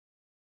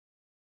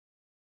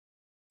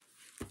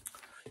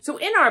So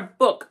in our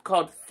book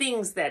called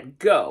Things That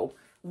Go,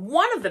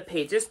 one of the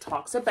pages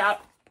talks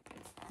about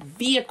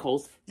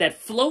vehicles that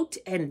float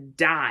and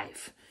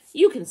dive.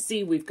 You can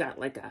see we've got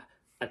like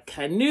a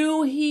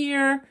canoe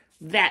here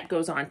that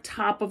goes on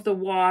top of the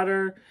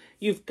water.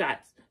 You've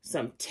got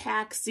some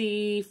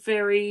taxi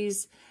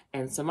ferries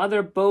and some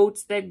other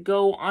boats that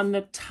go on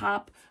the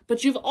top.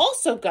 But you've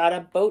also got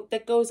a boat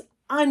that goes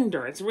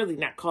under. It's really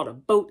not called a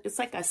boat. It's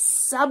like a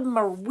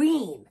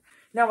submarine.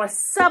 Now, a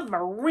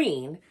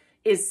submarine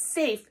is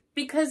safe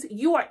because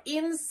you are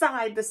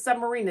inside the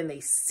submarine and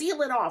they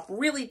seal it off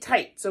really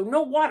tight so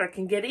no water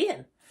can get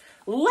in.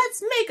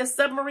 Let's make a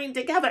submarine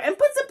together and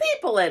put some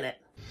people in it.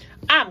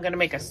 I'm going to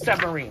make a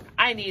submarine.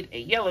 I need a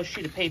yellow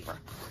sheet of paper.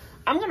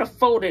 I'm going to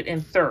fold it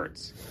in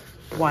thirds.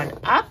 One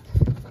up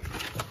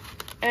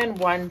and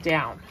one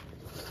down.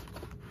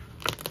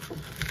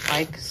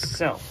 Like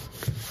so.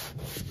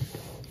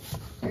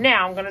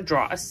 Now I'm going to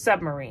draw a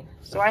submarine.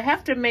 So I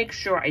have to make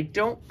sure I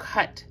don't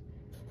cut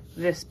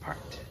this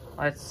part.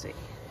 Let's see.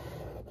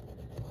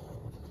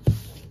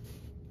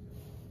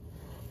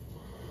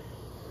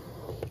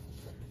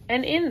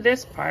 And in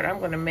this part, I'm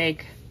going to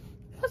make,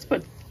 let's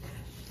put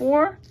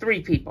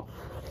three people.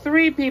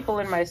 3 people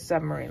in my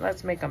submarine.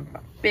 Let's make them a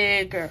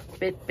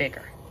bit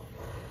bigger.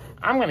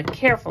 I'm going to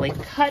carefully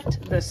cut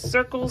the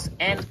circles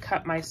and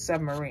cut my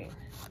submarine.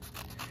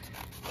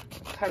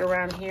 Cut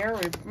around here.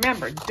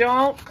 Remember,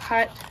 don't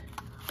cut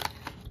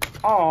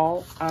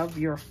all of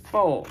your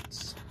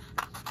folds.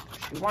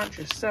 You want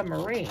your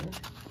submarine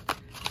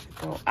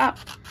to go up.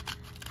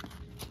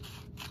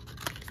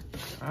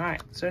 All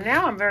right, so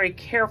now I'm very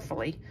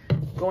carefully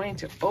going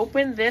to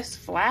open this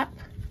flap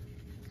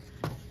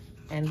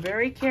and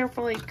very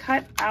carefully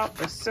cut out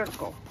the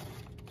circle.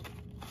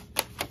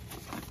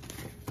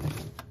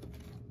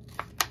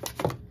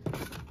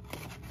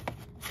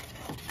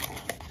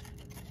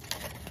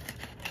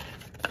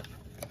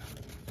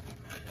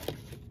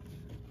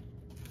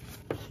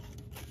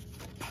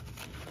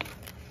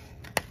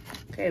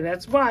 Okay,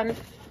 that's one.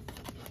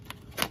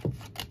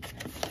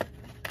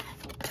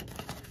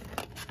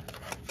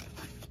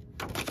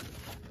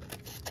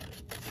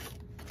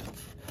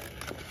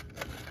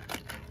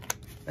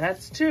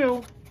 That's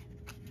 2.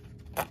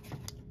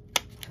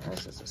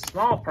 This is a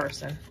small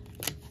person.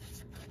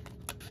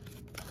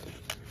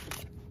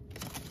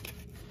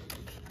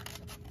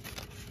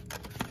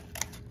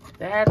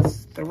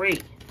 That's 3.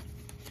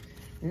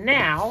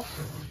 Now,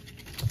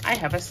 I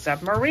have a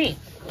submarine.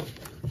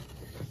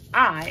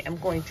 I am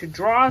going to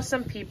draw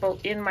some people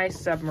in my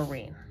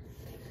submarine.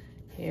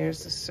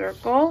 Here's a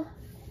circle,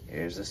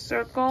 here's a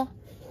circle,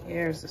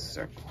 here's a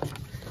circle.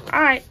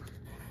 All right.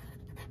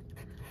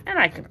 And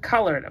I can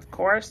color it, of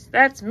course.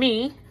 That's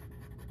me.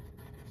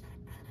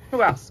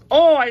 Who else?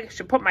 Oh, I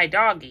should put my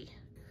doggy.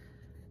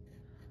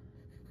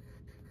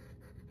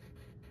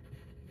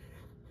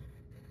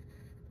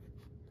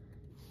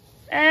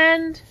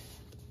 And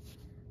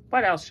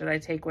what else should I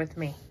take with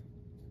me?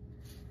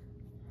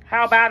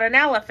 How about an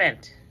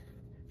elephant?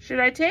 Should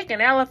I take an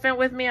elephant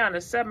with me on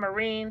a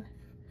submarine?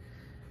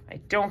 I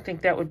don't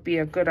think that would be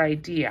a good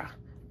idea.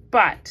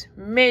 But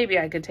maybe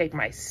I could take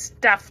my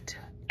stuffed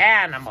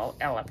animal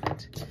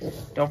elephant.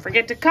 Don't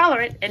forget to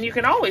color it, and you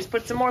can always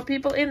put some more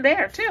people in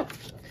there too.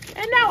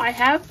 And now I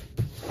have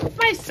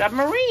my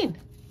submarine.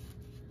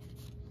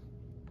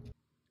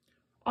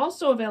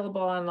 Also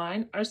available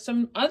online are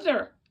some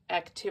other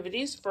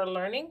activities for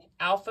learning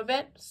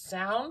alphabet,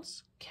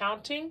 sounds,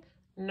 counting,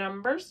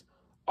 numbers,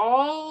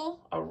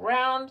 all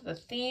around the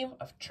theme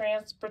of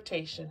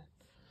transportation.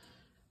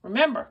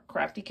 Remember,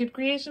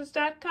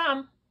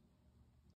 CraftyKidCreations.com.